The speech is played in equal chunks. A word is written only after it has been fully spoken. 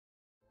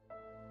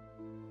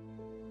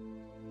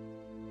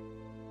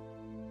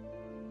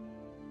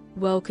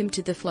Welcome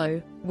to The Flow,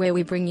 where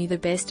we bring you the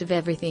best of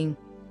everything.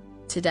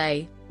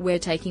 Today, we're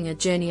taking a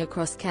journey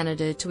across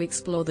Canada to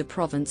explore the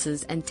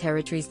provinces and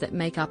territories that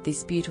make up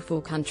this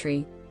beautiful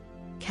country.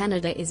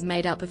 Canada is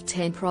made up of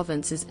 10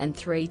 provinces and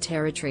 3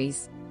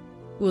 territories.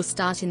 We'll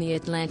start in the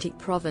Atlantic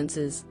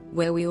provinces,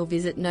 where we'll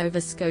visit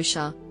Nova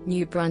Scotia,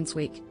 New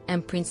Brunswick,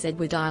 and Prince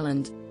Edward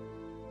Island.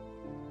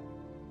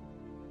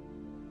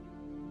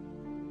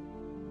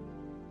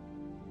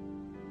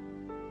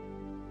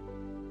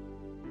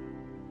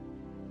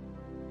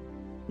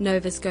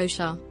 Nova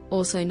Scotia,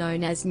 also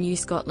known as New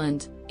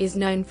Scotland, is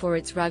known for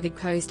its rugged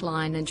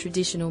coastline and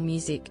traditional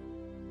music.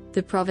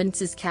 The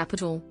province's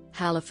capital,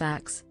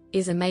 Halifax,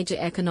 is a major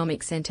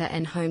economic centre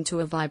and home to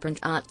a vibrant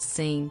arts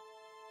scene.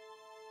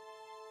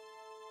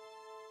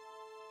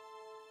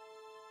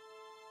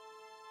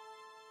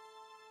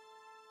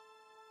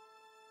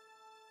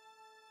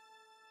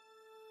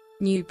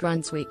 New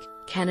Brunswick,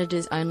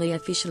 Canada's only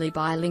officially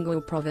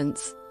bilingual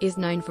province, is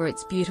known for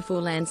its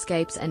beautiful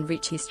landscapes and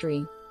rich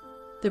history.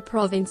 The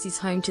province is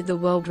home to the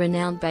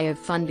world-renowned Bay of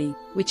Fundy,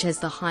 which has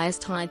the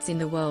highest heights in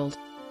the world.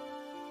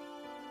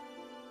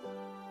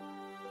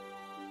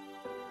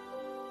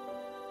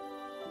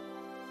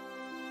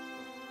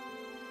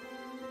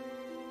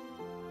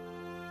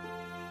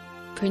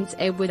 Prince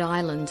Edward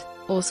Island,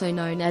 also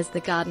known as the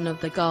Garden of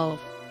the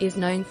Gulf, is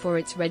known for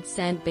its red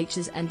sand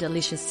beaches and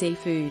delicious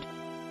seafood.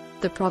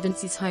 The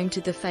province is home to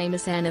the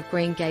famous Anne of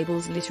Green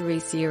Gables literary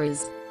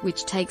series,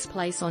 which takes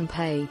place on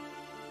Bay.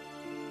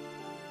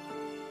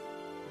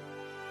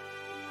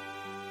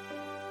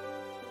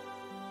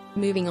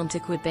 Moving on to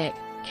Quebec,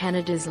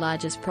 Canada's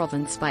largest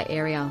province by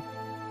area.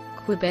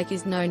 Quebec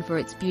is known for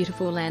its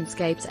beautiful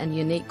landscapes and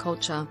unique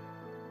culture.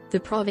 The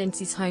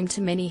province is home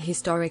to many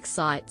historic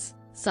sites,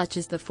 such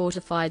as the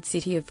fortified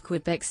city of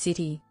Quebec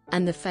City,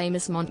 and the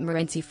famous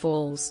Montmorency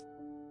Falls.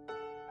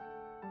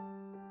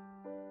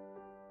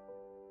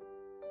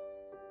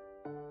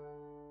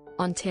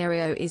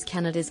 Ontario is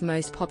Canada's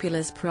most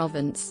populous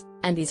province,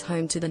 and is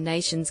home to the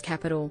nation's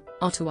capital,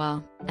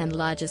 Ottawa, and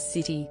largest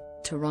city,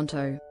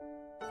 Toronto.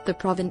 The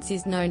province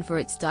is known for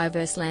its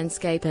diverse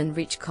landscape and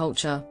rich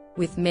culture,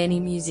 with many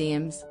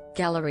museums,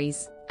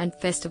 galleries, and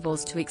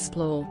festivals to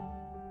explore.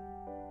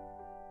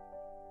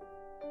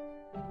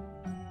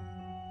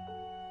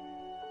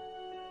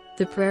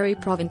 The prairie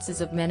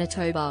provinces of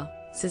Manitoba,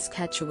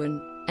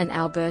 Saskatchewan, and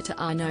Alberta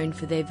are known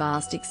for their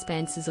vast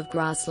expanses of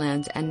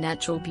grassland and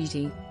natural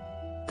beauty.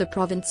 The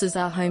provinces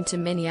are home to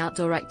many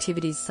outdoor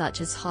activities such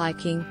as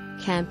hiking,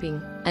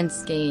 camping, and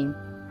skiing.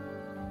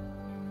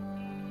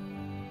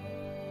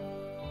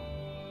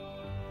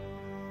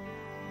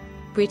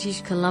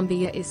 British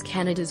Columbia is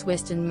Canada's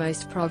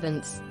westernmost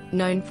province,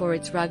 known for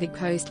its rugged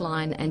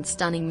coastline and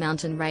stunning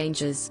mountain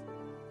ranges.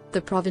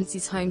 The province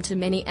is home to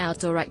many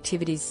outdoor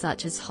activities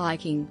such as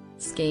hiking,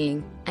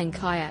 skiing, and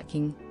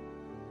kayaking.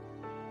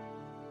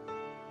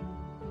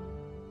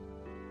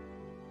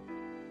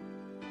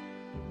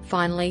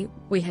 Finally,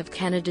 we have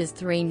Canada's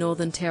 3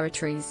 northern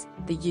territories,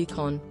 the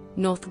Yukon,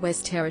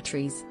 Northwest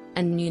Territories,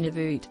 and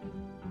Nunavut.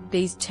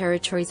 These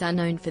territories are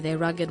known for their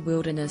rugged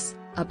wilderness,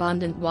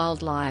 abundant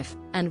wildlife,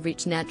 and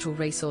rich natural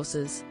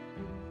resources.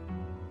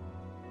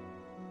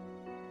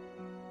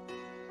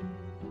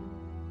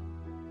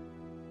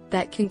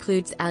 That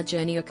concludes our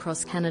journey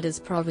across Canada's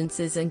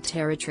provinces and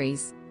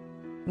territories.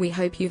 We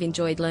hope you've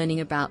enjoyed learning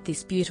about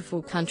this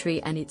beautiful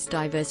country and its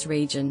diverse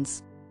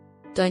regions.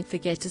 Don't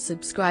forget to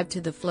subscribe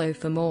to The Flow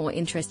for more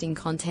interesting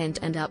content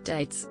and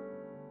updates.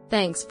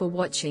 Thanks for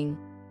watching.